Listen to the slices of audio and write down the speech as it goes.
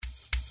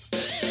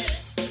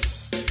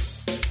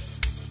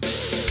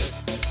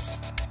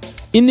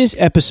In this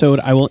episode,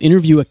 I will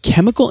interview a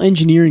chemical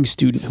engineering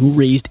student who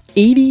raised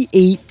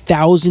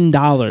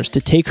 $88,000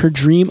 to take her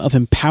dream of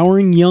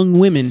empowering young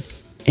women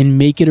and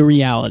make it a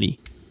reality.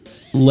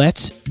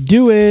 Let's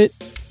do it!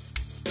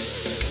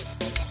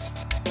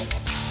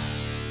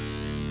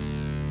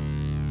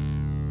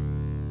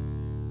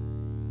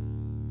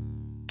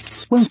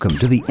 Welcome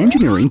to the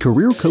Engineering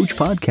Career Coach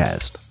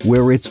Podcast,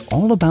 where it's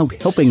all about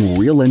helping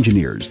real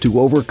engineers to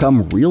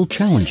overcome real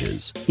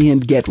challenges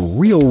and get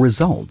real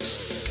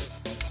results.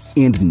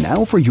 And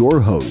now for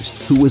your host,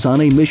 who is on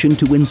a mission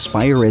to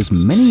inspire as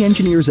many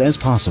engineers as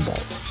possible,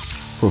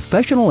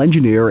 professional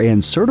engineer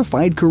and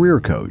certified career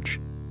coach,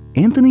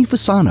 Anthony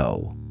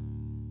Fasano.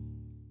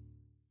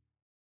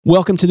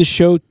 Welcome to the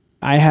show.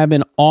 I have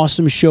an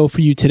awesome show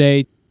for you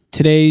today.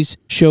 Today's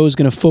show is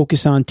going to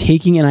focus on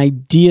taking an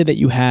idea that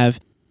you have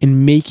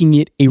and making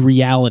it a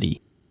reality.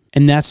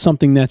 And that's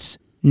something that's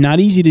not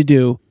easy to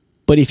do,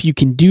 but if you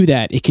can do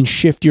that, it can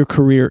shift your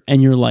career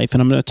and your life.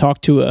 And I'm going to talk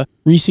to a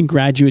recent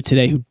graduate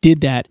today who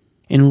did that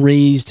and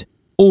raised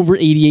over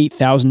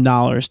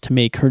 $88,000 to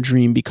make her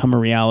dream become a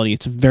reality.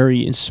 It's a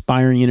very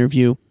inspiring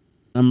interview.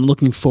 I'm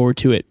looking forward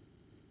to it.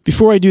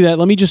 Before I do that,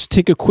 let me just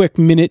take a quick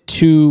minute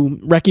to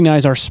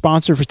recognize our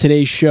sponsor for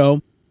today's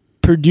show,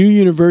 Purdue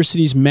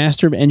University's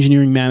Master of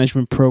Engineering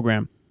Management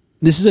program.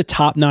 This is a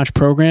top-notch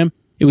program.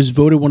 It was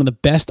voted one of the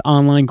best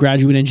online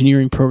graduate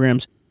engineering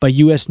programs by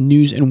U.S.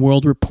 News and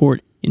World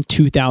Report in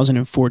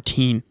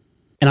 2014.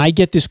 And I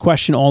get this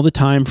question all the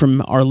time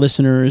from our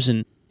listeners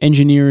and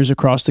engineers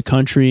across the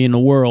country and the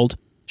world.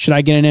 Should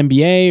I get an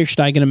MBA or should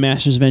I get a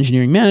Master's of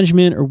Engineering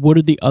Management, or what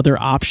are the other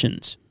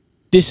options?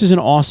 This is an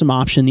awesome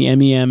option, the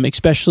MEM,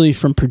 especially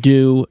from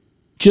Purdue.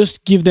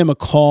 Just give them a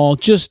call.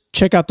 Just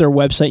check out their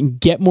website and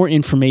get more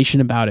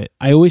information about it.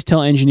 I always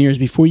tell engineers,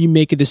 before you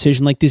make a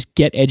decision like this,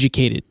 get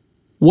educated.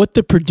 What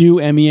the Purdue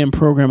MEM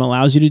program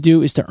allows you to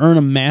do is to earn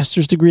a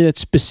master's degree that's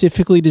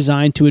specifically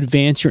designed to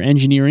advance your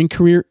engineering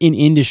career in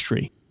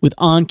industry with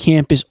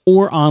on-campus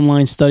or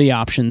online study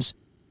options,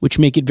 which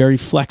make it very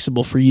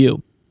flexible for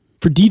you.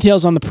 For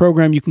details on the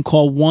program, you can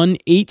call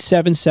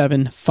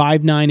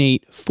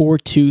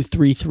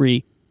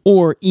 1-877-598-4233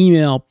 or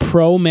email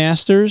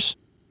ProMasters,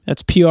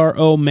 that's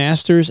P-R-O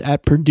Masters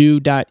at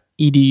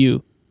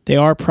purdue.edu. They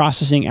are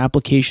processing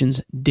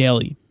applications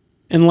daily.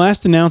 And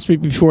last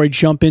announcement before I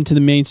jump into the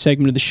main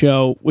segment of the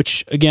show,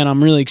 which, again,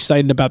 I'm really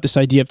excited about this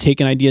idea of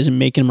taking ideas and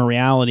making them a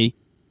reality.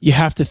 You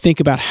have to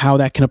think about how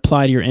that can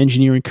apply to your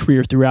engineering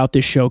career throughout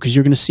this show, because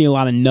you're going to see a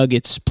lot of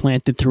nuggets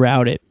planted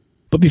throughout it.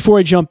 But before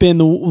I jump in,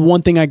 the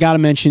one thing I got to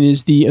mention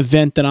is the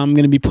event that I'm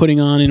going to be putting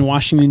on in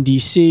Washington,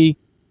 D.C.,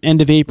 end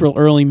of April,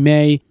 early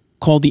May,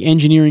 called the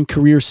Engineering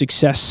Career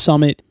Success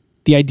Summit.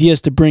 The idea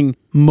is to bring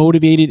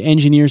motivated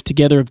engineers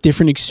together of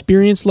different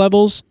experience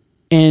levels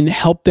and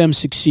help them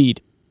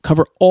succeed.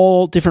 Cover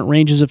all different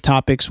ranges of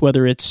topics,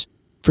 whether it's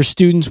for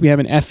students, we have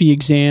an FE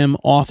exam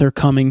author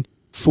coming.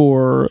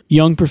 For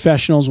young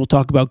professionals, we'll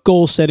talk about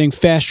goal setting,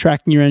 fast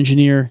tracking your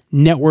engineer,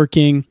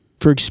 networking.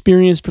 For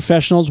experienced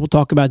professionals, we'll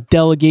talk about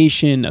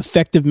delegation,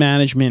 effective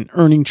management,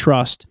 earning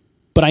trust.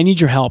 But I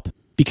need your help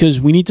because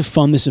we need to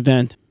fund this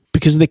event.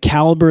 Because of the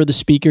caliber of the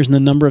speakers and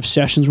the number of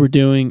sessions we're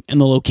doing and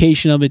the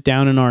location of it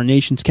down in our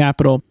nation's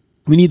capital,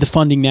 we need the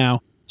funding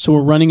now. So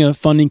we're running a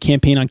funding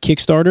campaign on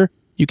Kickstarter.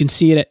 You can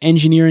see it at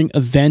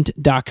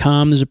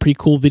engineeringevent.com. There's a pretty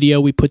cool video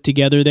we put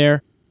together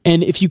there.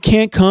 And if you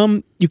can't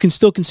come, you can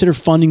still consider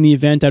funding the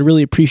event. I'd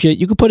really appreciate it.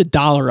 You could put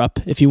 $1 up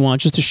if you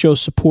want, just to show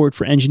support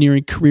for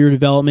engineering career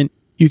development.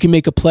 You can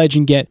make a pledge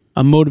and get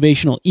a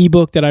motivational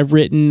ebook that I've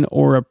written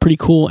or a pretty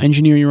cool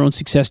Engineer Your Own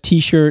Success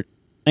t-shirt.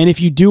 And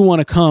if you do want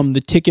to come,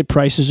 the ticket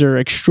prices are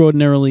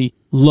extraordinarily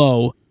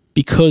low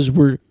because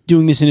we're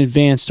doing this in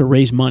advance to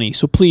raise money.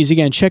 So please,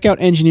 again, check out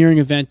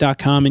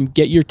engineeringevent.com and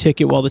get your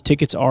ticket while the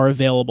tickets are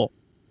available.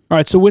 All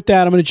right, so with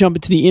that, I'm going to jump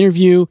into the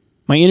interview.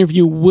 My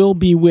interview will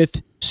be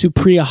with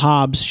Supriya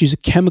Hobbs. She's a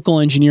chemical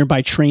engineer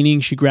by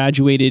training. She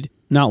graduated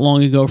not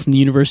long ago from the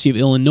University of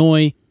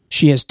Illinois.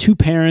 She has two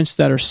parents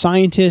that are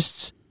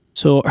scientists,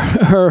 so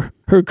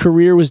her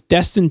career was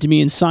destined to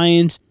be in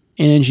science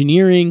and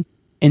engineering,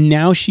 and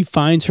now she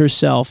finds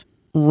herself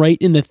right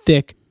in the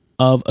thick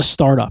of a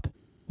startup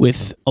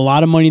with a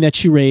lot of money that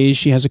she raised.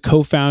 She has a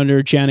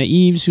co-founder, Jana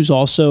Eves, who's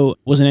also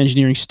was an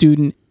engineering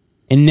student,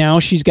 and now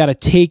she's got to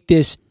take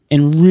this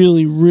and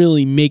really,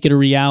 really make it a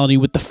reality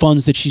with the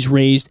funds that she's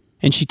raised,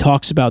 and she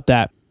talks about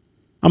that.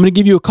 I'm going to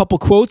give you a couple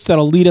quotes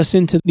that'll lead us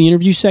into the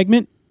interview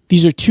segment.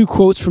 These are two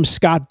quotes from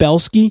Scott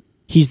Belsky.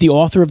 He's the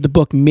author of the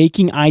book,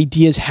 Making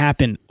Ideas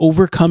Happen,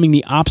 Overcoming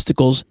the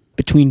Obstacles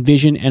Between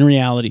Vision and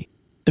Reality.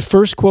 The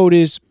first quote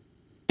is,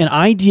 an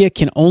idea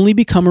can only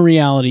become a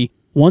reality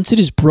once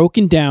it is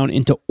broken down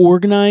into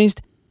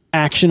organized,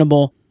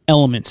 actionable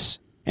elements.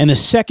 And the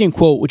second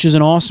quote, which is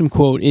an awesome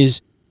quote,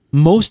 is,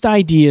 most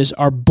ideas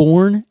are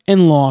born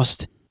and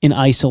lost in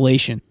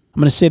isolation. I'm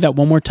going to say that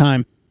one more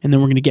time, and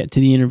then we're going to get to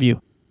the interview.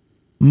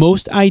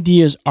 Most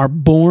ideas are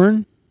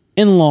born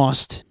and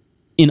lost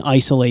in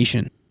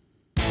isolation.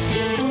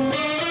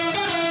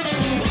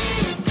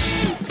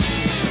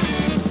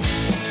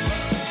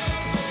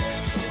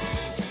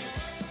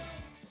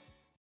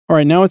 All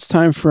right, now it's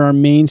time for our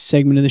main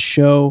segment of the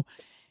show.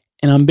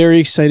 And I'm very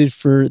excited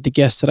for the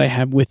guest that I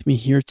have with me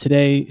here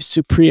today,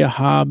 Supriya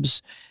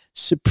Hobbs.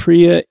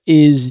 Supriya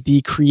is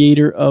the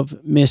creator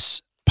of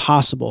Miss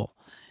Possible.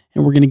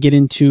 And we're going to get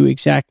into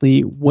exactly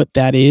what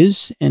that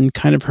is and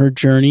kind of her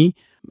journey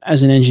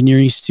as an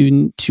engineering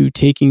student to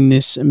taking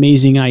this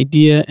amazing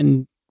idea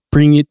and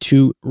bring it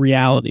to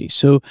reality.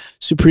 So,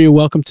 Supriya,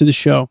 welcome to the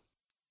show.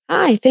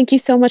 Hi, thank you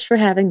so much for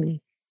having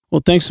me.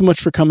 Well, thanks so much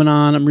for coming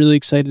on. I'm really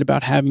excited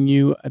about having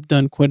you. I've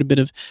done quite a bit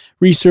of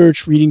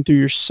research, reading through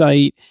your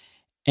site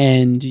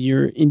and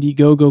your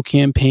Indiegogo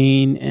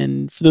campaign.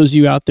 And for those of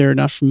you out there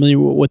not familiar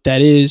with what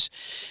that is,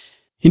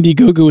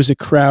 Indiegogo is a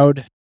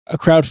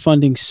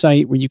crowdfunding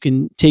site where you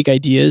can take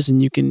ideas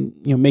and you can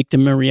make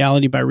them a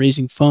reality by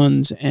raising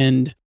funds.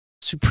 And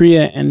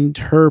Supriya and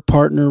her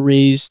partner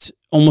raised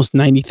almost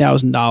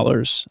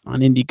 $90,000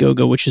 on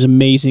Indiegogo, which is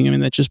amazing. I mean,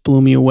 that just blew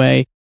me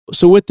away.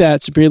 So with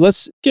that, Supriya,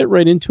 let's get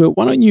right into it.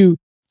 Why don't you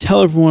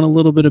tell everyone a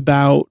little bit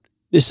about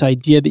this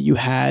idea that you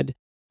had?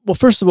 Well,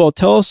 first of all,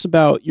 tell us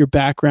about your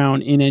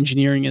background in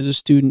engineering as a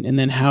student and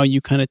then how you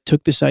kind of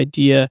took this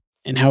idea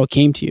and how it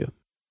came to you.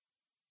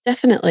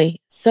 Definitely.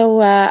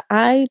 So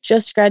I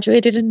just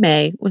graduated in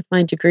May with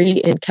my degree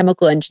in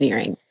chemical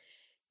engineering.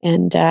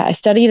 And I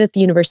studied at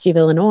the University of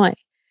Illinois.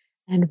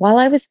 And while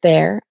I was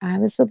there, I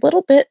was a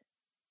little bit,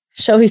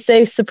 shall we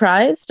say,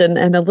 surprised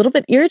and a little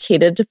bit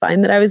irritated to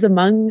find that I was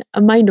among a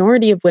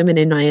minority of women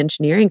in my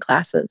engineering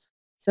classes.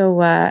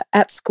 So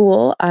at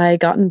school, I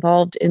got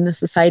involved in the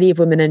Society of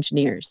Women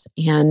Engineers,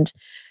 and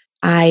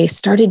I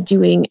started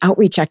doing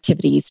outreach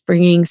activities,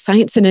 bringing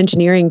science and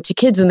engineering to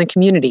kids in the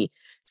community,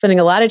 spending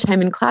a lot of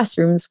time in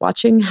classrooms,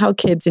 watching how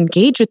kids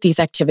engage with these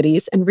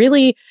activities and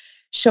really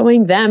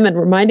showing them and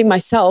reminding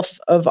myself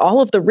of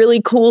all of the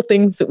really cool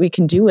things that we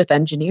can do with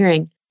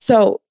engineering.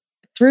 So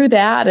through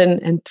that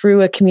and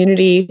through a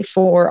community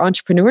for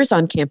entrepreneurs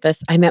on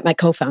campus, I met my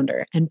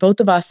co-founder, and both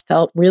of us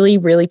felt really,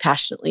 really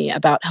passionately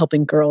about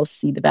helping girls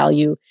see the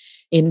value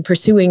in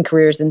pursuing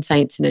careers in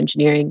science and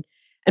engineering.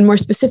 And more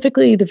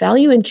specifically, the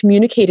value in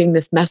communicating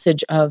this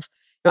message of,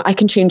 I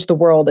can change the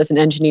world as an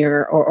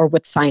engineer or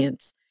with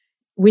science.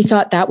 We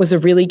thought that was a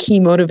really key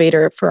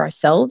motivator for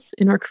ourselves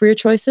in our career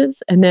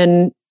choices. And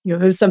then, it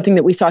was something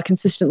that we saw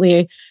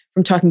consistently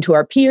from talking to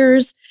our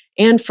peers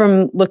and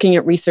from looking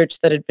at research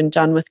that had been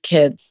done with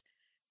kids.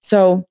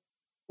 So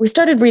we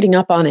started reading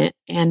up on it,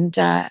 and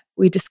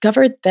we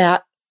discovered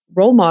that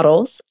role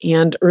models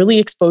and early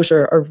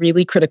exposure are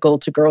really critical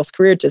to girls'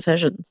 career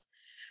decisions.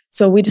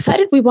 So we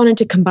decided we wanted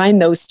to combine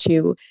those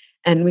two,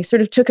 and we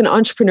sort of took an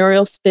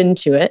entrepreneurial spin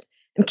to it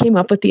and came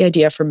up with the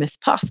idea for Miss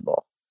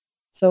Possible.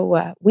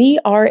 So we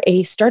are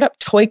a startup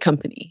toy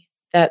company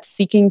that's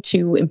seeking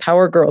to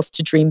empower girls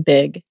to dream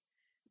big.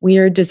 We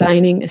are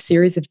designing a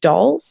series of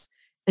dolls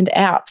and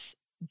apps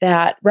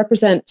that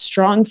represent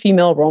strong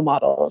female role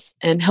models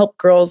and help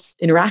girls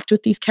interact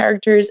with these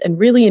characters and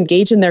really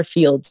engage in their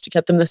fields to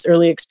get them this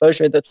early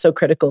exposure that's so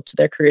critical to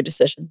their career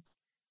decisions.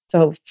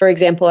 So, for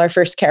example, our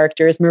first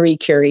character is Marie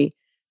Curie,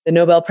 the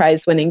Nobel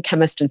Prize-winning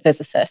chemist and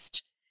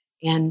physicist.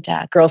 And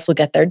girls will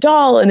get their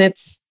doll, and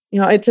it's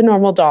a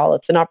normal doll.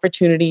 It's an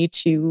opportunity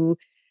to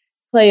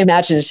play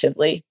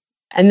imaginatively.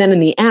 And then in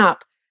the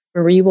app,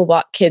 Marie will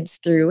walk kids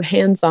through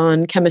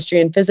hands-on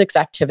chemistry and physics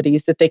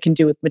activities that they can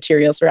do with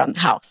materials around the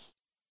house.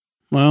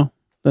 Wow,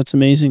 that's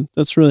amazing.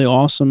 That's really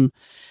awesome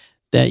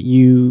that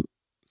you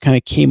kind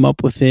of came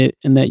up with it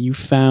and that you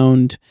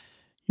found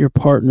your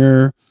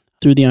partner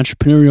through the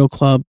entrepreneurial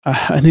club.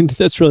 I think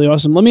that's really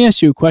awesome. Let me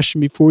ask you a question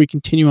before we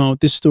continue on with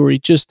this story,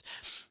 just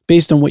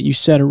based on what you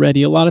said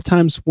already. A lot of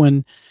times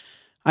when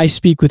I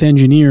speak with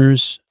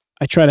engineers,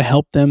 I try to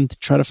help them to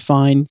try to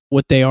find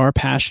what they are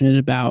passionate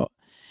about.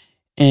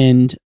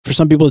 And for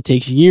some people, it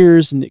takes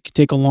years and it can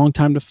take a long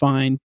time to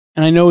find.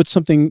 And I know it's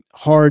something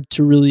hard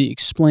to really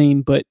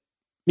explain, but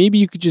maybe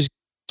you could just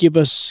give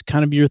us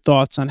kind of your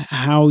thoughts on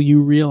how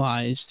you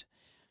realized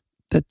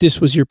that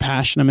this was your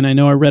passion. I mean, I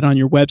know I read on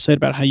your website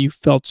about how you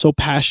felt so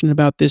passionate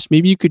about this.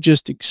 Maybe you could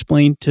just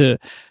explain to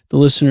the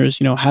listeners,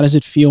 how does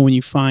it feel when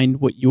you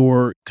find what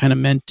you're kind of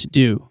meant to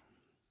do?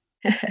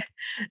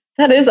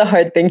 That is a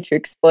hard thing to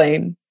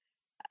explain.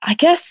 I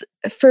guess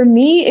for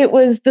me, it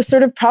was the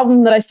sort of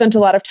problem that I spent a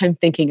lot of time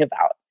thinking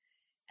about.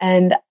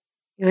 And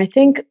I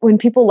think when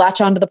people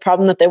latch onto the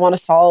problem that they want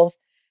to solve,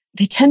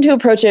 they tend to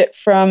approach it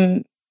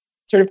from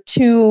sort of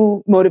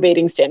two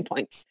motivating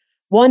standpoints.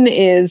 One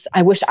is,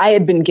 I wish I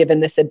had been given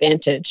this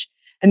advantage.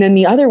 And then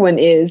the other one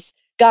is,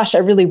 gosh, I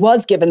really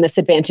was given this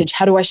advantage.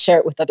 How do I share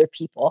it with other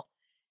people?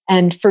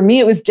 And for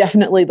me, it was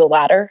definitely the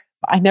latter.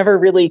 I never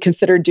really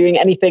considered doing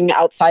anything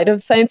outside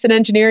of science and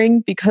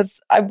engineering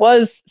because I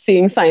was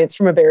seeing science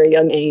from a very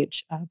young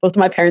age. Both of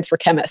my parents were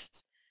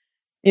chemists.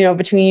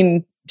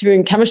 Between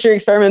doing chemistry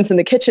experiments in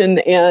the kitchen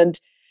and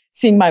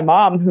seeing my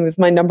mom, who was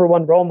my number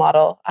one role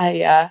model,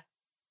 I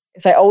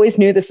always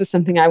knew this was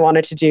something I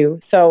wanted to do.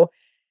 So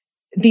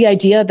the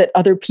idea that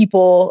other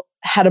people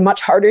had a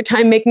much harder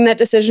time making that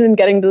decision and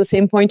getting to the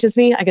same point as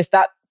me, I guess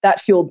that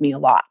fueled me a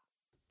lot.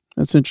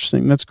 That's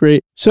interesting. That's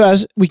great. So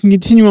as we can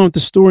continue on with the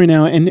story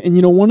now, and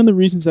one of the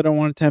reasons that I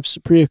wanted to have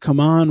Supriya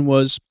come on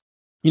was,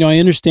 I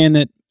understand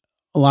that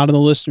a lot of the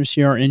listeners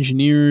here are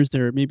engineers.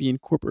 They're maybe in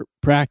corporate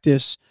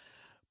practice,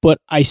 but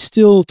I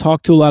still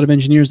talk to a lot of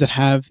engineers that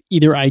have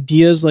either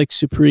ideas like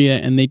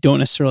Supriya and they don't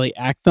necessarily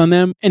act on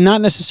them, and not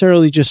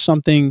necessarily just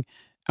something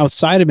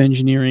outside of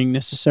engineering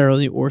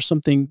necessarily or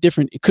something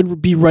different. It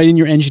could be right in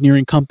your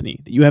engineering company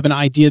that you have an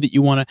idea that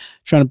you want to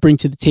try to bring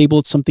to the table.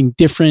 It's something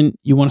different.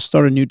 You want to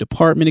start a new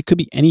department. It could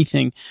be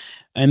anything.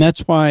 And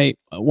that's why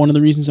one of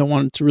the reasons I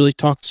wanted to really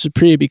talk to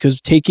Supriya,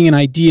 because taking an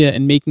idea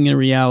and making it a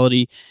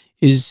reality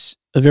is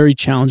a very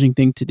challenging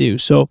thing to do.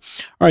 So, all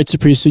right,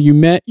 Supriya, so you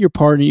met your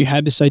partner, you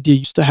had this idea,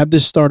 you used to have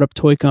this startup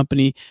toy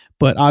company,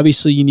 but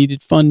obviously you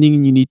needed funding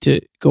and you need to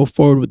go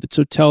forward with it.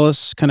 So tell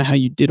us kind of how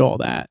you did all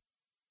that.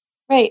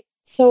 Right.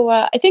 So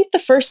I think the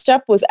first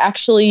step was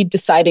actually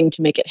deciding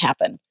to make it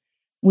happen.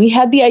 We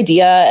had the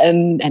idea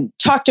and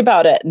talked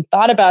about it and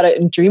thought about it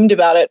and dreamed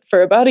about it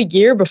for about a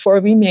year before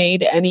we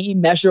made any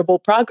measurable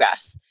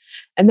progress.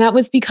 And that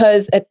was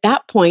because at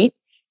that point,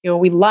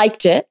 we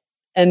liked it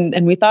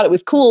and we thought it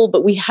was cool,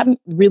 but we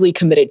hadn't really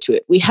committed to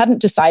it. We hadn't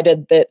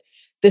decided that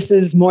this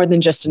is more than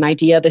just an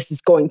idea. This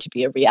is going to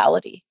be a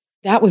reality.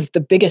 That was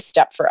the biggest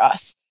step for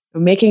us,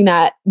 making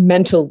that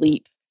mental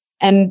leap.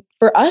 And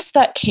for us,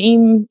 that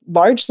came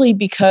largely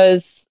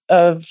because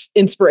of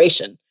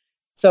inspiration.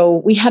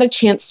 So we had a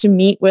chance to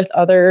meet with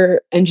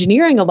other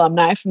engineering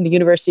alumni from the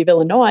University of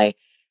Illinois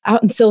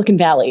out in Silicon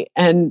Valley.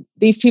 And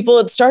these people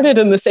had started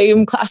in the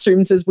same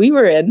classrooms as we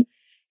were in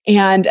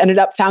and ended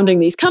up founding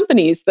these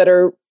companies that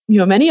are,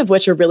 many of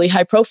which are really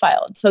high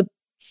profile. And so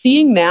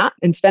seeing that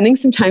and spending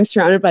some time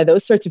surrounded by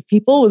those sorts of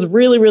people was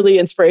really, really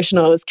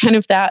inspirational. It was kind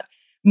of that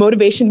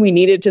motivation we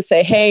needed to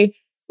say, hey,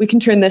 we can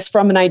turn this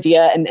from an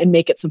idea and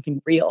make it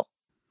something real.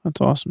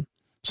 That's awesome.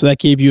 So that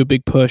gave you a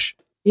big push.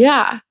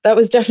 Yeah, that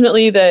was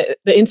definitely the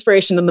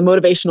inspiration and the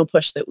motivational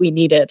push that we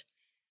needed.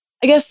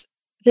 I guess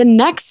the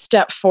next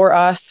step for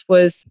us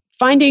was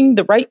finding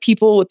the right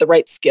people with the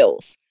right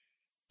skills.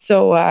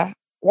 So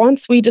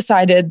once we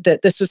decided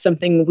that this was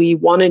something we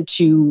wanted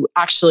to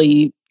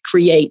actually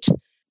create,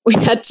 we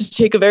had to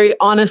take a very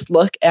honest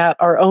look at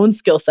our own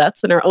skill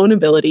sets and our own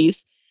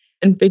abilities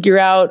and figure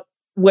out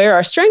where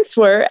our strengths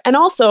were and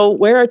also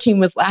where our team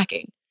was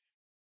lacking.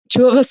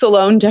 Two of us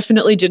alone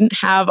definitely didn't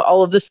have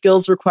all of the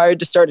skills required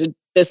to start a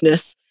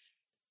business.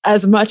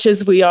 As much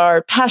as we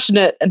are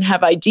passionate and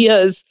have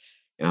ideas,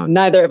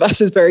 neither of us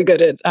is very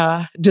good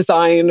at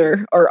design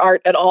or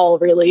art at all,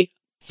 really.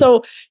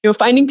 So,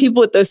 finding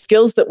people with those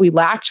skills that we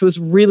lacked was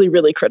really,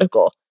 really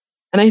critical.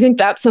 And I think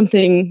that's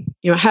something,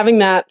 having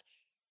that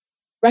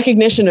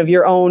recognition of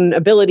your own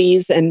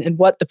abilities and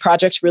what the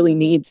project really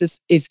needs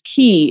is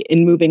key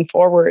in moving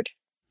forward.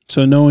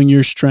 So knowing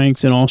your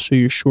strengths and also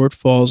your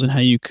shortfalls and how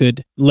you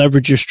could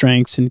leverage your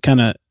strengths and kind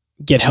of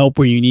get help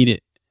where you need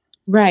it.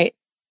 Right.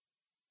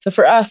 So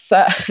for us,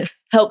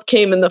 help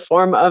came in the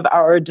form of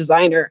our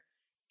designer,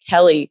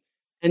 Kelly,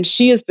 and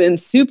she has been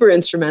super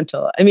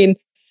instrumental. I mean,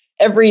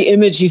 every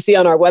image you see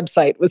on our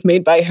website was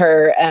made by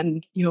her.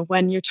 And,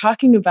 when you're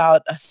talking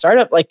about a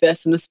startup like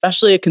this, and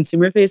especially a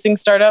consumer-facing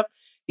startup,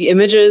 the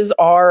images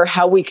are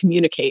how we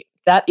communicate.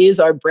 That is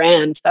our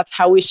brand. That's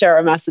how we share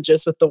our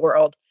messages with the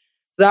world.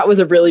 So that was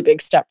a really big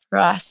step for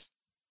us.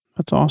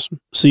 That's awesome.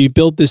 So you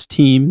built this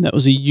team. That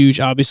was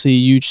obviously a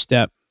huge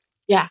step.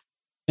 Yeah.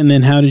 And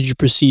then how did you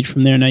proceed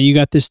from there? Now you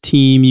got this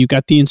team, you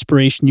got the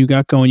inspiration, you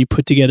got going, you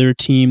put together a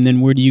team.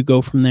 Then where do you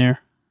go from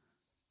there?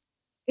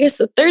 I guess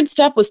the third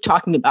step was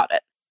talking about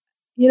it.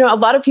 A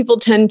lot of people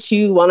tend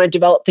to want to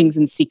develop things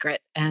in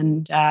secret.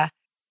 And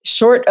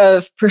short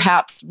of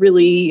perhaps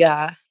really,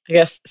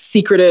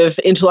 secretive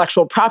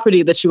intellectual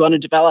property that you want to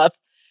develop,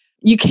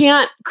 you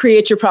can't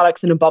create your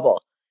products in a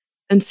bubble.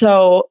 And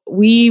so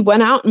we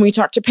went out and we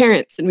talked to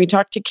parents and we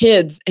talked to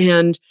kids,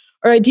 and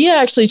our idea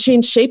actually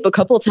changed shape a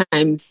couple of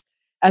times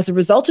as a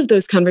result of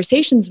those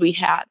conversations we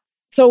had.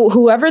 So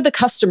whoever the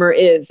customer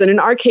is, and in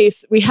our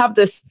case, we have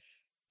this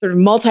sort of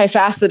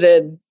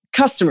multifaceted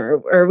customer,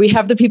 or we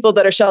have the people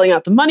that are shelling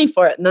out the money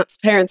for it, and that's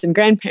parents and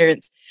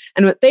grandparents.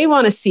 And what they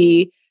want to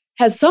see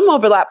has some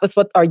overlap with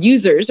what our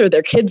users or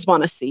their kids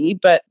want to see,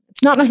 but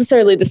it's not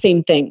necessarily the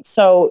same thing.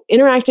 So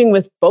interacting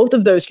with both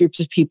of those groups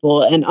of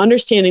people and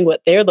understanding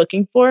what they're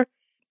looking for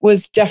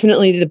was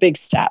definitely the big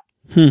step.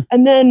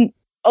 And then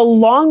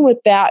along with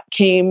that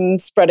came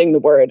spreading the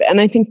word.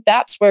 And I think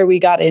that's where we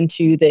got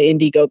into the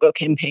Indiegogo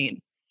campaign.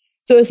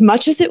 So as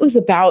much as it was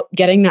about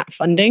getting that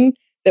funding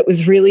that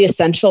was really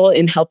essential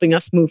in helping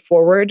us move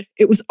forward,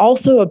 it was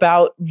also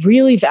about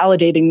really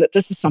validating that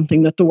this is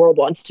something that the world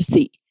wants to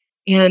see.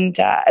 And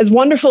as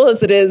wonderful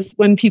as it is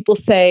when people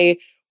say,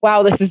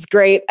 wow, this is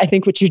great, I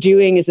think what you're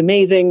doing is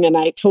amazing, and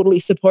I totally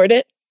support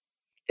it.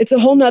 It's a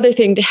whole nother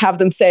thing to have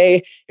them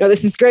say,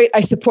 this is great, I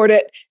support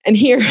it, and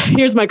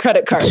here's my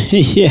credit card.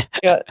 Yeah.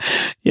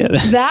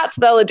 That's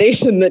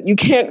validation that you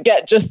can't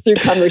get just through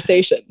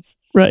conversations.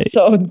 Right.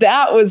 So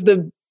that was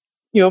the,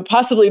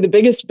 possibly the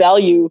biggest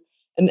value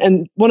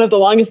and one of the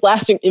longest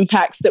lasting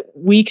impacts that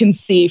we can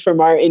see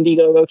from our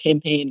Indiegogo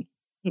campaign.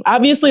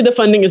 Obviously, the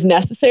funding is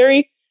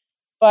necessary,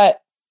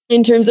 but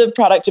in terms of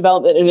product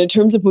development and in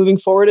terms of moving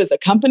forward as a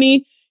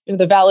company,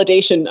 the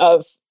validation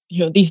of,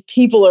 these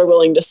people are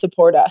willing to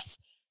support us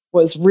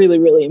was really,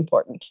 really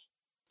important.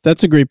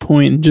 That's a great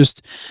point. And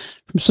just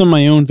from some of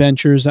my own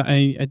ventures,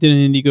 I did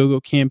an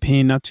Indiegogo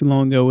campaign not too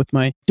long ago with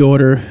my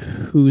daughter,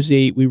 who's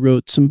 8. We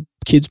wrote some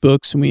kids'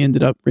 books, and we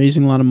ended up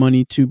raising a lot of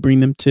money to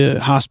bring them to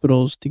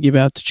hospitals to give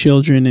out to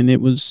children. And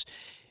it was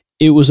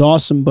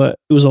awesome, but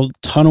it was a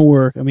ton of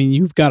work. I mean,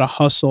 you've got to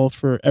hustle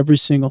for every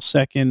single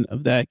second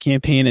of that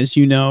campaign, as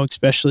you know,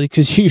 especially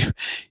because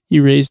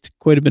you raised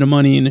quite a bit of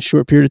money in a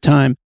short period of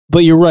time. But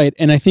you're right.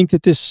 And I think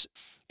that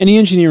any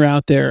engineer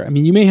out there, I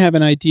mean, you may have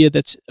an idea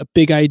that's a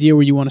big idea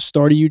where you want to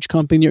start a huge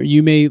company, or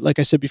you may, like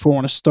I said before,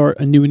 want to start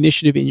a new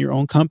initiative in your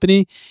own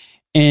company.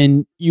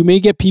 And you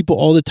may get people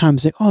all the time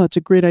say, oh, that's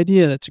a great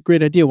idea. That's a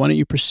great idea. Why don't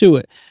you pursue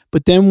it?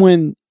 But then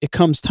when it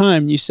comes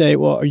time, you say,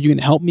 well, are you going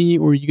to help me?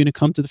 Or are you going to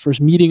come to the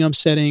first meeting I'm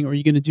setting? Or are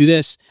you going to do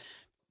this?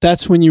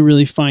 That's when you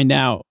really find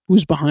out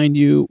who's behind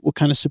you, what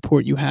kind of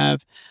support you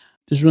have.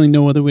 There's really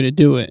no other way to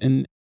do it.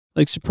 And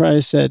like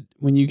Surprise said,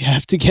 when you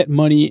have to get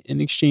money and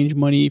exchange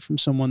money from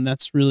someone,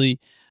 that's really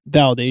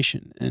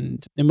validation.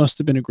 And it must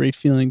have been a great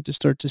feeling to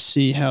start to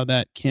see how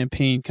that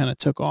campaign kind of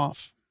took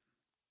off.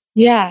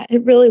 Yeah,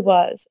 it really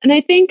was. And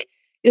I think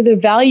the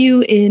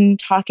value in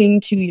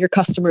talking to your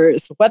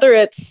customers, whether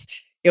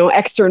it's,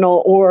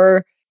 external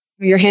or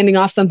you're handing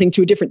off something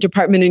to a different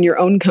department in your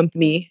own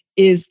company,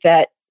 is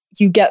that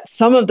you get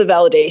some of the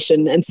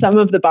validation and some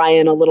of the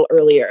buy-in a little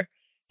earlier.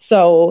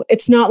 So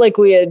it's not like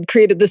we had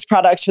created this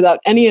product without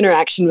any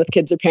interaction with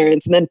kids or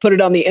parents and then put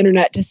it on the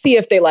internet to see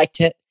if they liked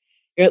it.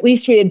 At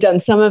least we had done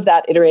some of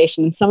that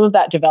iteration, some of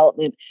that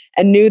development,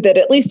 and knew that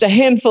at least a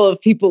handful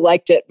of people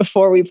liked it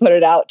before we put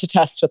it out to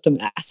test with the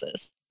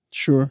masses.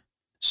 Sure.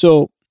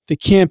 So the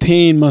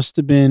campaign must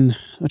have been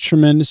a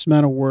tremendous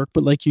amount of work,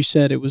 but like you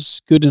said, it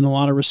was good in a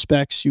lot of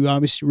respects. You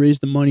obviously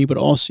raised the money, but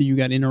also you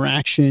got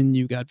interaction,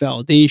 you got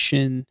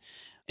validation.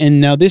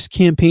 And now this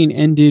campaign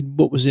ended,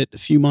 what was it, a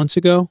few months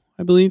ago,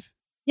 I believe?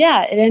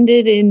 Yeah, it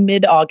ended in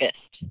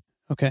mid-August.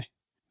 Okay,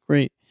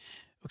 great.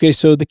 Okay,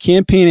 so the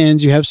campaign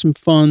ends, you have some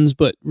funds,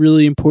 but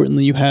really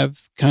importantly, you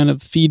have kind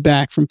of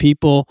feedback from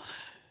people.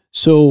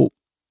 So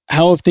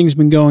how have things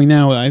been going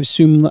now? I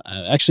assume,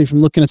 actually,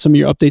 from looking at some of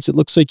your updates, it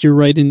looks like you're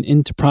right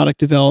into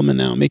product development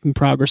now, making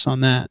progress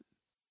on that.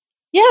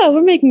 Yeah,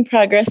 we're making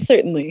progress,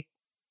 certainly.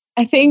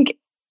 I think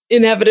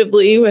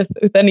inevitably with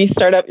any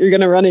startup, you're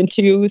going to run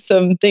into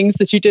some things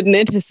that you didn't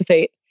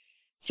anticipate.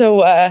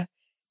 So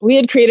we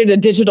had created a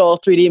digital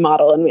 3D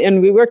model,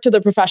 and we worked with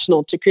a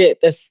professional to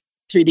create this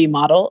 3D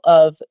model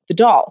of the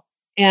doll.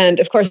 And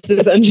of course,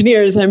 as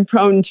engineers, I'm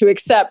prone to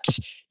accept,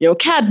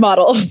 CAD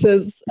models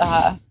as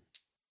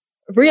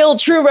real,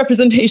 true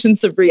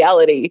representations of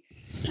reality.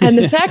 And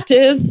the fact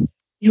is,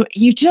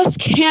 you just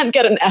can't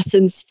get an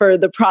essence for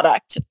the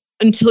product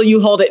until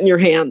you hold it in your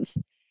hands.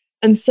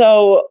 And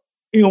so,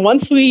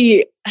 once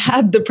we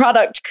had the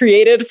product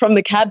created from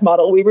the CAD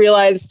model, we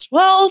realized,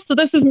 well, so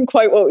this isn't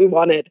quite what we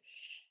wanted.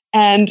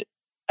 And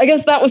I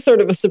guess that was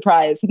sort of a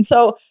surprise. And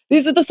so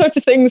these are the sorts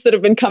of things that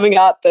have been coming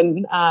up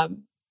and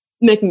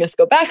making us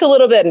go back a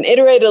little bit and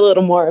iterate a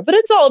little more. But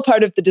it's all a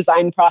part of the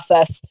design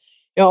process.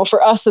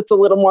 For us, it's a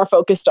little more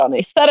focused on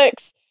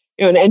aesthetics.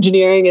 In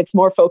engineering, it's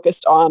more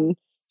focused on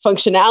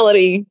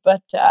functionality.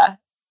 But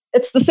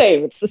it's the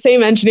same. It's the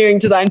same engineering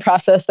design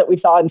process that we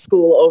saw in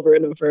school over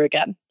and over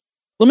again.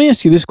 Let me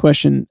ask you this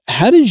question.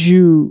 How did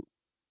you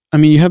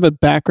have a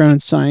background in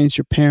science,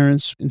 your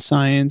parents in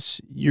science,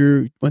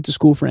 you went to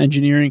school for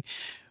engineering.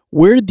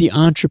 Where did the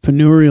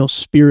entrepreneurial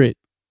spirit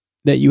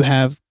that you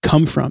have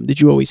come from?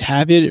 Did you always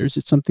have it, or is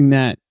it something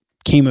that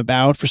came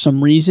about for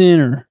some reason?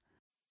 Or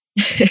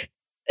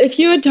if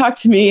you had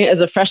talked to me as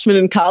a freshman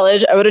in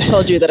college, I would have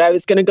told you that I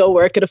was going to go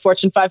work at a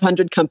Fortune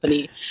 500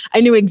 company.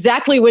 I knew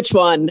exactly which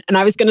one, and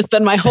I was going to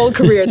spend my whole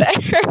career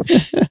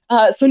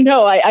there. So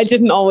no, I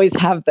didn't always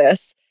have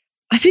this.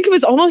 I think it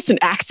was almost an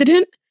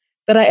accident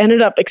that I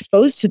ended up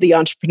exposed to the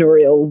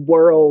entrepreneurial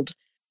world.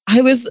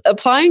 I was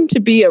applying to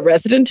be a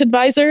resident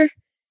advisor,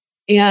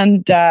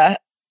 and the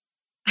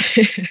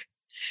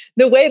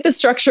way the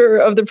structure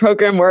of the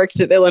program worked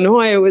at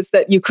Illinois was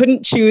that you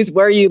couldn't choose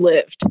where you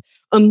lived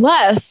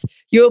unless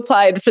you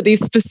applied for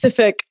these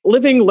specific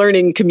living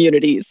learning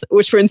communities,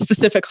 which were in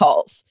specific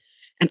halls.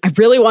 And I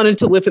really wanted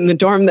to live in the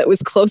dorm that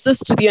was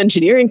closest to the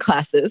engineering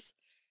classes.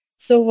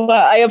 So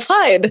I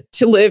applied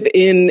to live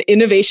in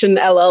Innovation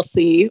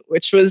LLC,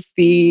 which was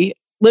the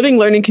living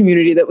learning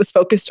community that was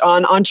focused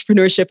on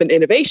entrepreneurship and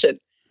innovation.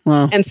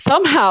 Wow. And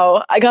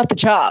somehow I got the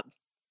job.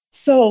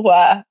 So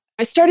I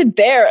started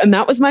there, and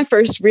that was my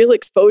first real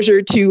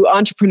exposure to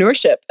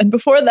entrepreneurship. And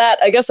before that,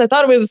 I guess I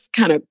thought it was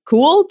kind of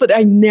cool, but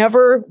I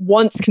never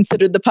once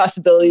considered the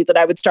possibility that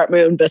I would start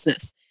my own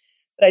business.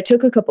 But I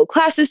took a couple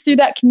classes through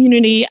that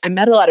community. I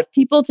met a lot of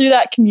people through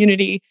that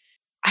community.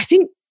 I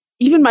think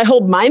even my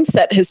whole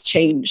mindset has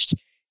changed.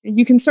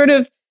 You can sort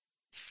of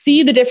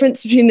see the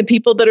difference between the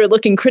people that are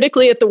looking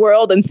critically at the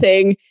world and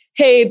saying,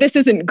 hey, this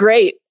isn't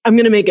great, I'm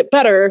going to make it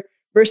better,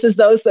 versus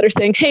those that are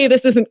saying, hey,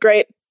 this isn't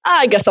great.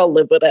 I guess I'll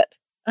live with it.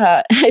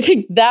 I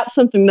think that's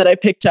something that I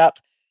picked up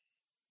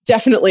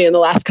definitely in the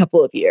last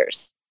couple of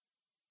years.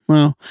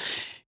 Well,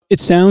 it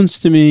sounds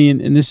to me,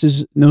 and this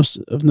is no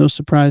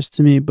surprise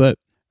to me, but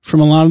from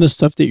a lot of the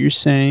stuff that you're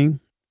saying,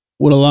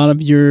 what a lot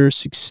of your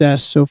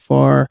success so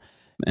far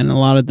and a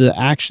lot of the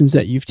actions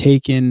that you've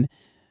taken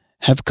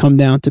have come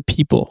down to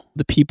people,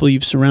 the people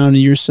you've surrounded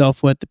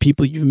yourself with, the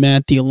people you've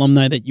met, the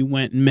alumni that you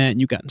went and met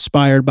and you got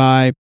inspired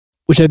by,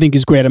 which I think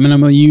is great. I mean,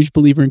 I'm a huge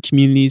believer in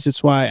communities.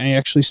 That's why I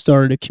actually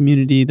started a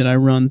community that I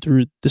run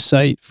through the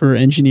site for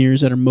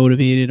engineers that are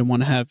motivated and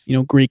want to have,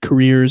 great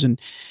careers.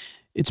 And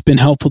it's been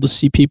helpful to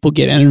see people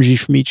get energy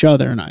from each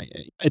other. And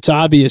it's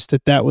obvious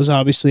that was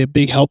obviously a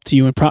big help to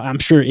you. And I'm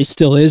sure it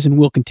still is and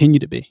will continue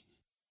to be.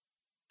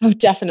 Oh,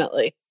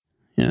 definitely.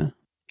 Yeah.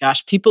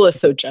 Gosh, people is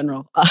so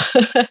general.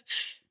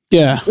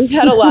 Yeah. We've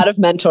had a lot of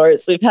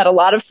mentors. We've had a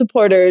lot of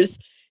supporters.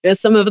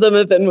 Some of them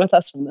have been with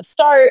us from the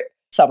start.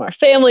 Some are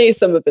family.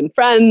 Some have been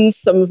friends.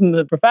 Some of them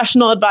are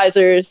professional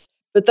advisors.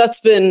 But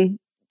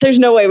there's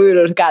no way we would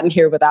have gotten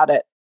here without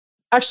it.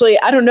 Actually,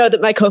 I don't know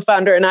that my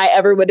co-founder and I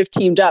ever would have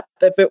teamed up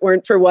if it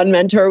weren't for one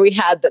mentor we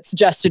had that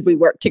suggested we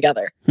work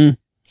together.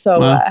 So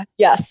wow.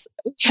 Yes,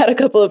 we had a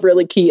couple of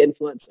really key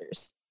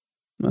influencers.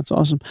 That's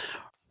awesome.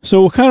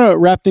 So we'll kind of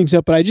wrap things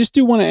up, but I just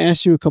do want to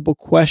ask you a couple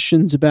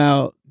questions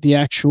about the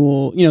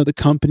actual, the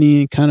company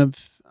and kind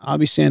of,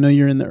 obviously I know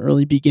you're in the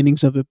early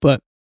beginnings of it,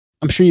 but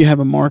I'm sure you have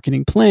a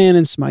marketing plan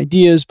and some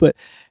ideas, but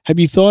have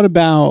you thought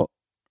about,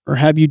 or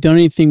have you done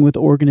anything with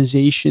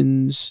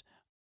organizations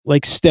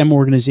like STEM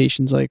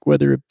organizations, like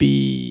whether it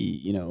be,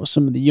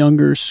 some of the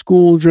younger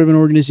school-driven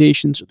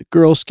organizations or the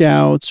Girl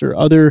Scouts or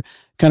other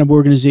kind of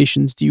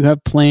organizations? Do you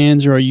have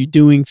plans or are you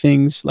doing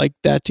things like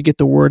that to get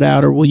the word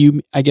out? Or will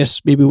you, I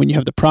guess, maybe when you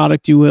have the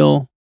product, you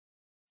will?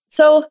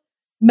 So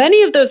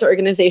many of those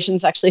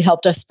organizations actually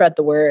helped us spread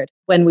the word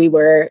when we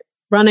were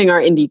running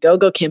our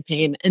Indiegogo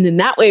campaign. And in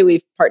that way,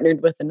 we've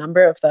partnered with a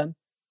number of them.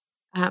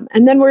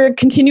 And then we're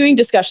continuing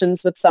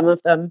discussions with some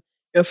of them.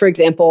 For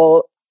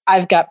example,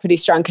 I've got pretty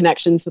strong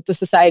connections with the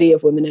Society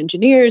of Women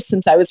Engineers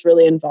since I was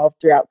really involved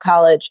throughout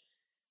college.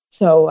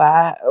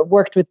 So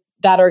worked with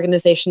that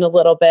organization a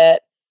little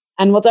bit.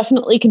 And we'll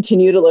definitely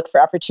continue to look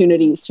for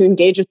opportunities to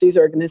engage with these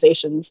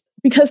organizations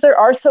because there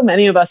are so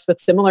many of us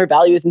with similar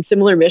values and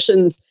similar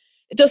missions.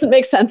 It doesn't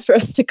make sense for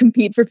us to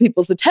compete for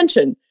people's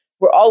attention.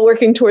 We're all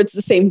working towards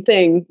the same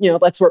thing.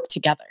 Let's work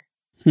together.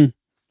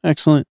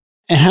 Excellent.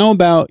 And how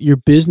about your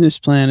business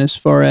plan as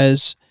far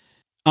as,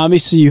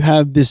 obviously you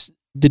have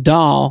the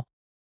doll.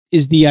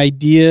 Is the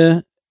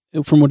idea,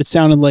 from what it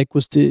sounded like,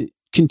 was to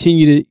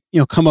continue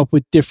to, come up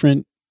with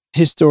different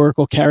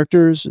historical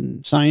characters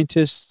and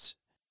scientists?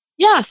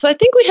 Yeah, so I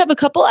think we have a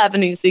couple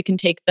avenues we can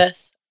take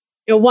this.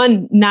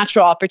 One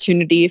natural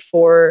opportunity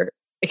for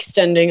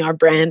extending our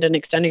brand and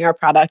extending our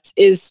products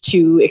is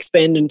to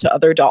expand into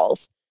other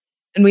dolls.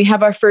 And we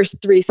have our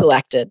first 3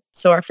 selected.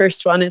 So our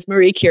first one is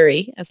Marie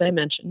Curie, as I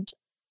mentioned.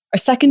 Our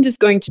second is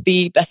going to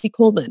be Bessie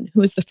Coleman, who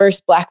was the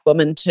first Black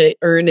woman to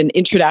earn an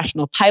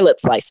international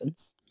pilot's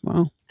license.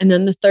 Wow. And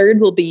then the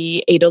third will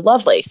be Ada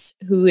Lovelace,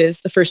 who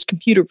is the first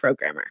computer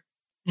programmer.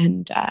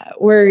 And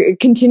we're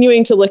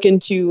continuing to look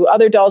into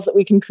other dolls that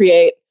we can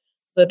create.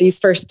 But these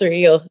first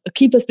 3 will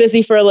keep us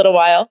busy for a little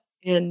while.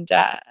 And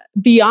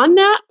beyond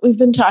that, we've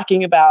been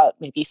talking about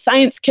maybe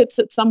science kits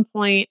at some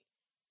point,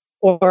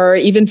 or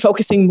even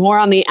focusing more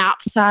on the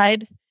app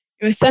side.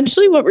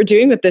 Essentially, what we're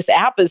doing with this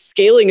app is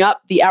scaling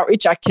up the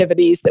outreach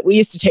activities that we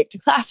used to take to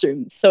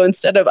classrooms. So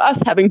instead of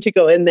us having to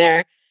go in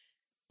there,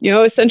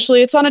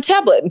 essentially it's on a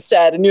tablet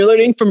instead, and you're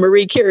learning from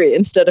Marie Curie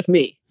instead of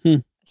me.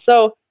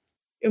 So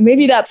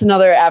maybe that's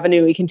another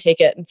avenue we can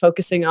take it and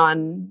focusing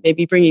on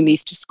maybe bringing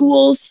these to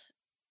schools.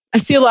 I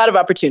see a lot of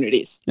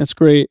opportunities. That's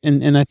great.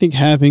 And I think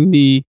having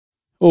the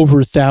over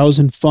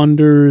 1,000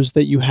 funders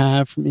that you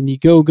have from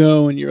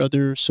Indiegogo and your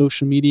other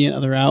social media and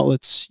other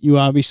outlets, you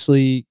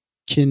obviously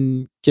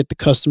can get the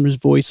customer's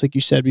voice, like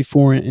you said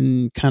before,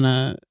 and kind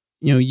of,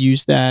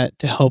 use that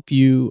to help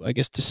you, I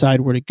guess, decide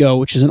where to go,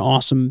 which is an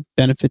awesome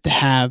benefit to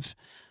have.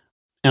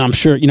 And I'm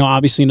sure,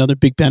 obviously another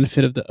big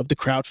benefit of the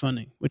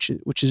crowdfunding, which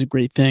is a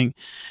great thing.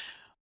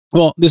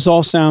 Well, this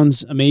all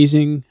sounds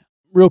amazing.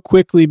 Real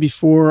quickly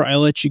before I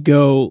let you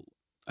go,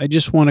 I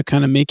just want to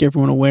kind of make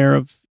everyone aware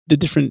of the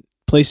different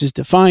places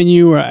to find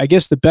you, or I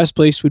guess the best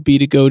place would be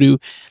to go to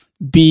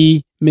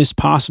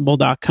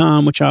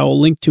BeMissPossible.com, which I will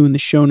link to in the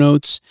show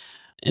notes.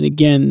 And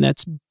again,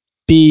 that's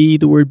B,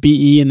 the word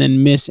BE, and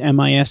then Miss,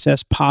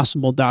 MISS,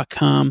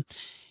 possible.com.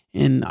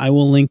 And I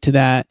will link to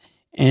that.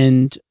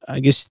 And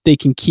I guess they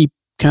can keep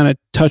kind of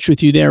touch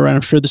with you there, right?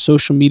 I'm sure the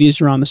social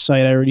medias are on the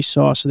site. I already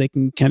saw, so they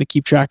can kind of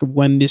keep track of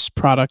when this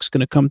product's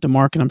going to come to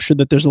market. I'm sure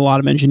that there's a lot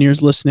of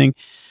engineers listening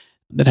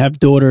that have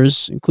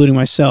daughters, including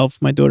myself.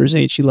 My daughter's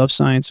 8. She loves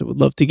science. I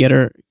would love to get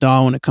her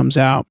doll when it comes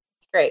out.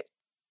 It's great.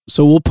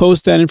 So we'll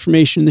post that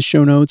information in the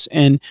show notes.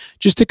 And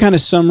just to kind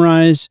of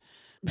summarize,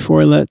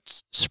 before I let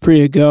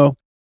Supriya go,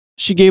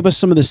 she gave us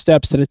some of the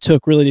steps that it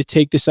took really to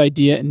take this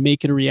idea and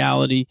make it a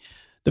reality.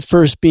 The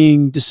first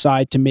being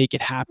decide to make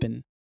it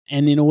happen.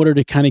 And in order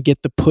to kind of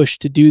get the push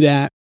to do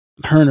that,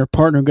 her and her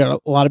partner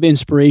got a lot of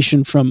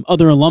inspiration from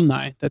other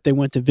alumni that they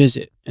went to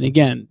visit. And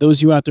again, those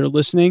of you out there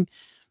listening,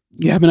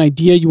 you have an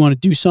idea, you want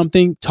to do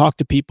something, talk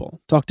to people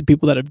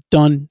that have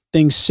done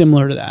things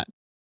similar to that.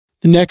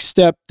 The next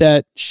step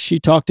that she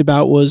talked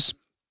about was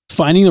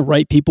finding the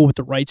right people with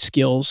the right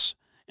skills.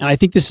 And I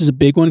think this is a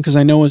big one because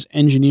I know as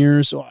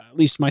engineers, or at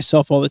least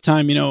myself all the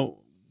time,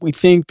 we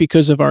think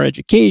because of our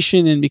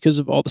education and because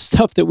of all the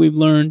stuff that we've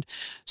learned,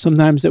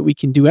 sometimes that we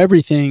can do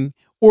everything,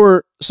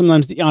 or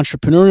sometimes the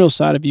entrepreneurial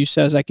side of you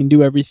says I can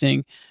do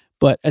everything.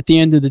 But at the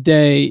end of the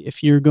day,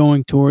 if you're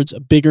going towards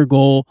a bigger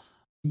goal,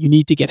 you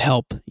need to get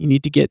help. You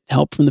need to get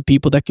help from the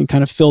people that can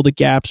kind of fill the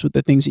gaps with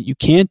the things that you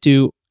can't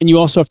do. And you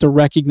also have to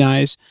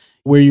recognize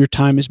where your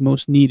time is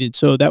most needed.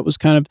 So that was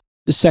kind of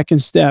the second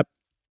step.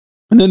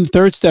 And then the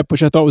third step,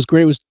 which I thought was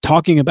great, was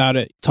talking about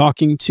it,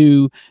 talking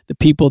to the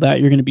people that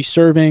you're going to be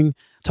serving,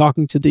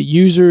 talking to the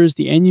users,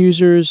 the end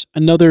users.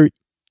 Another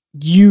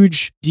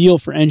huge deal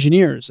for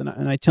engineers. And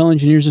I tell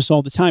engineers this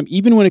all the time,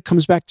 even when it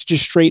comes back to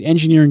just straight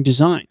engineering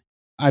design.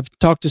 I've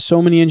talked to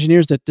so many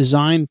engineers that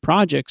design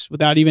projects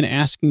without even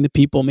asking the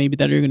people maybe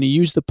that are going to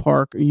use the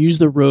park or use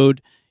the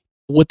road,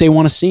 what they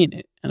want to see in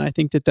it. And I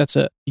think that that's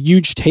a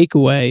huge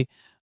takeaway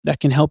that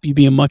can help you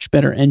be a much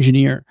better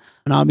engineer.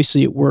 And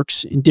obviously it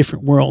works in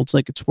different worlds,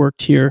 like it's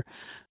worked here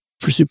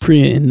for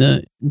Supriya in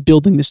the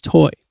building this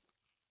toy.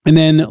 And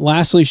then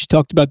lastly, she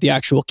talked about the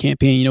actual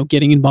campaign,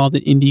 getting involved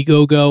in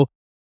Indiegogo.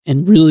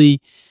 And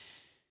really,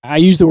 I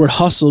use the word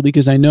hustle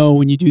because I know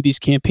when you do these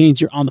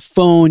campaigns, you're on the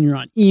phone, you're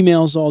on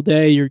emails all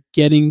day, you're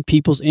getting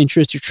people's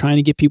interest, you're trying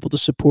to get people to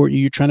support you,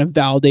 you're trying to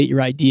validate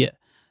your idea.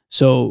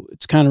 So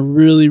it's kind of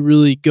really,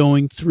 really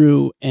going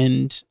through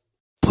and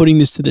putting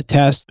this to the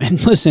test.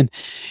 And listen,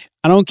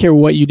 I don't care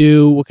what you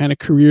do, what kind of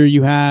career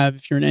you have.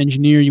 If you're an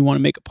engineer, you want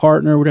to make a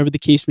partner, whatever the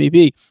case may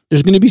be,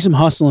 there's going to be some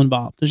hustle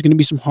involved. There's going to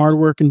be some hard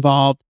work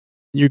involved.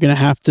 You're going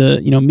to have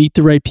to, meet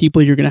the right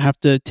people. You're going to have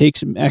to take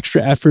some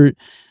extra effort.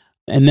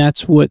 And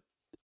that's what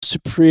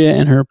Supriya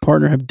and her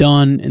partner have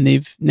done. And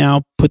they've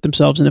now put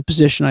themselves in a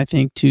position, I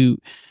think, to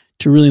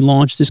really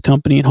launch this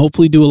company and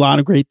hopefully do a lot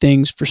of great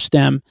things for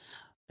STEM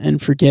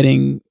and for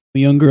getting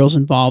young girls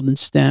involved in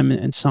STEM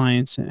and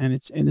science. And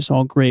it's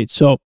all great.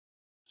 So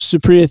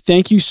Supriya,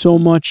 thank you so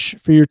much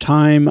for your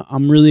time.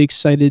 I'm really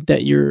excited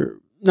that you're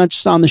not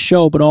just on the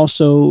show, but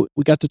also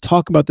we got to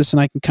talk about this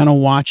and I can kind of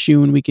watch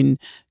you and we can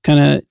kind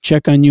of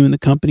check on you and the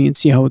company and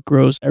see how it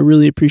grows. I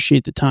really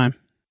appreciate the time.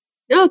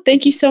 No,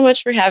 thank you so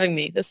much for having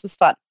me. This was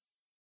fun.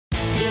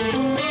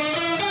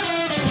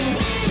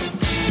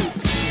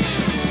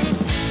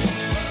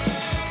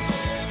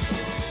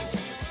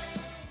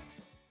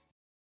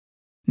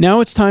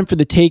 Now it's time for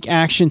the Take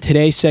Action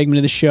Today segment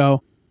of the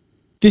show.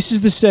 This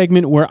is the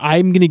segment where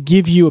I'm going to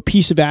give you a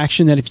piece of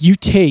action that if you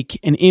take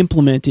and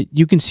implement it,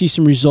 you can see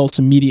some results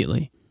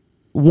immediately.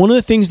 One of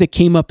the things that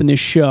came up in this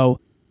show,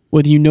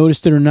 whether you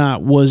noticed it or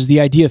not, was the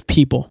idea of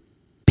people.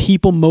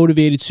 People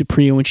motivated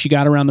Supriya when she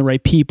got around the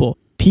right people.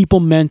 People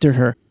mentored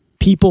her.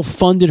 People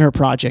funded her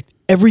project.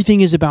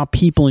 Everything is about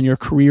people in your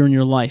career and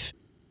your life.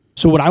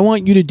 So what I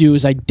want you to do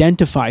is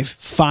identify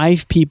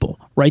 5 people,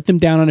 write them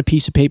down on a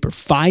piece of paper,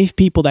 5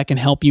 people that can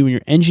help you in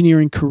your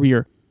engineering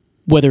career,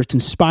 whether it's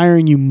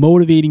inspiring you,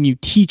 motivating you,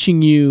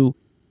 teaching you,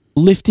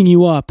 lifting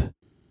you up,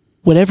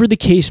 whatever the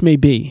case may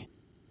be,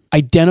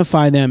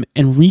 identify them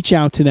and reach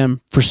out to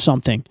them for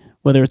something,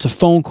 whether it's a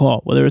phone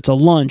call, whether it's a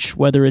lunch,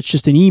 whether it's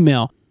just an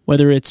email,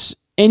 whether it's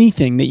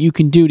anything that you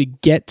can do to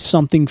get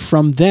something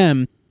from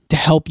them to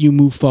help you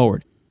move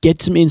forward. Get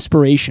some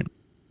inspiration.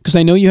 Because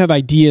I know you have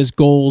ideas,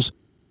 goals,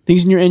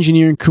 things in your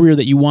engineering career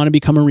that you want to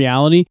become a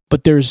reality,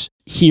 but there's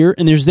here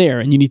and there's there,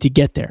 and you need to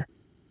get there.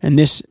 And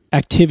this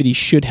activity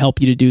should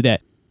help you to do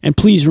that. And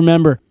please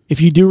remember,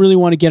 if you do really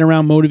want to get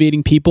around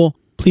motivating people,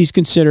 please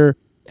consider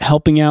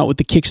helping out with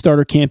the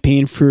Kickstarter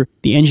campaign for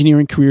the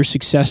Engineering Career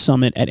Success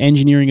Summit at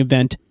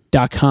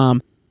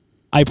engineeringevent.com.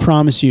 I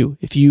promise you,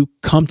 if you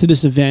come to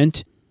this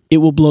event, it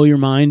will blow your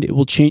mind. It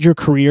will change your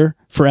career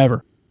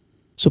forever.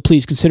 So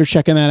please consider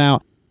checking that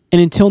out.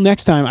 And until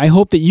next time, I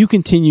hope that you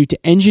continue to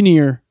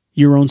engineer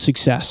your own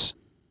success.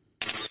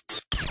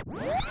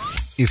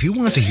 If you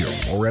want to hear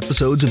more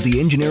episodes of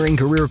the Engineering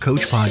Career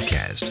Coach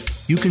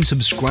podcast, you can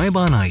subscribe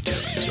on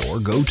iTunes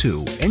or go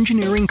to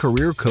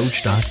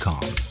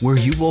engineeringcareercoach.com, where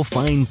you will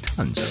find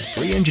tons of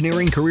free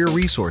engineering career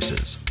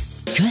resources.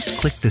 Just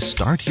click the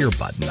Start Here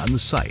button on the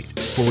site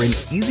for an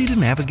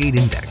easy-to-navigate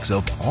index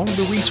of all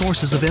the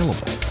resources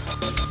available.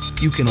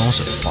 You can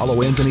also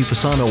follow Anthony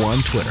Fasano on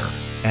Twitter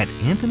at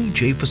Anthony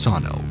J.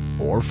 Fasano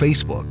or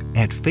Facebook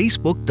at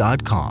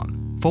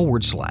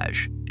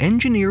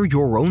facebook.com/engineer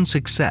your own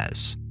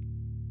success.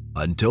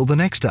 Until the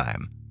next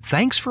time,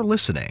 thanks for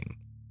listening.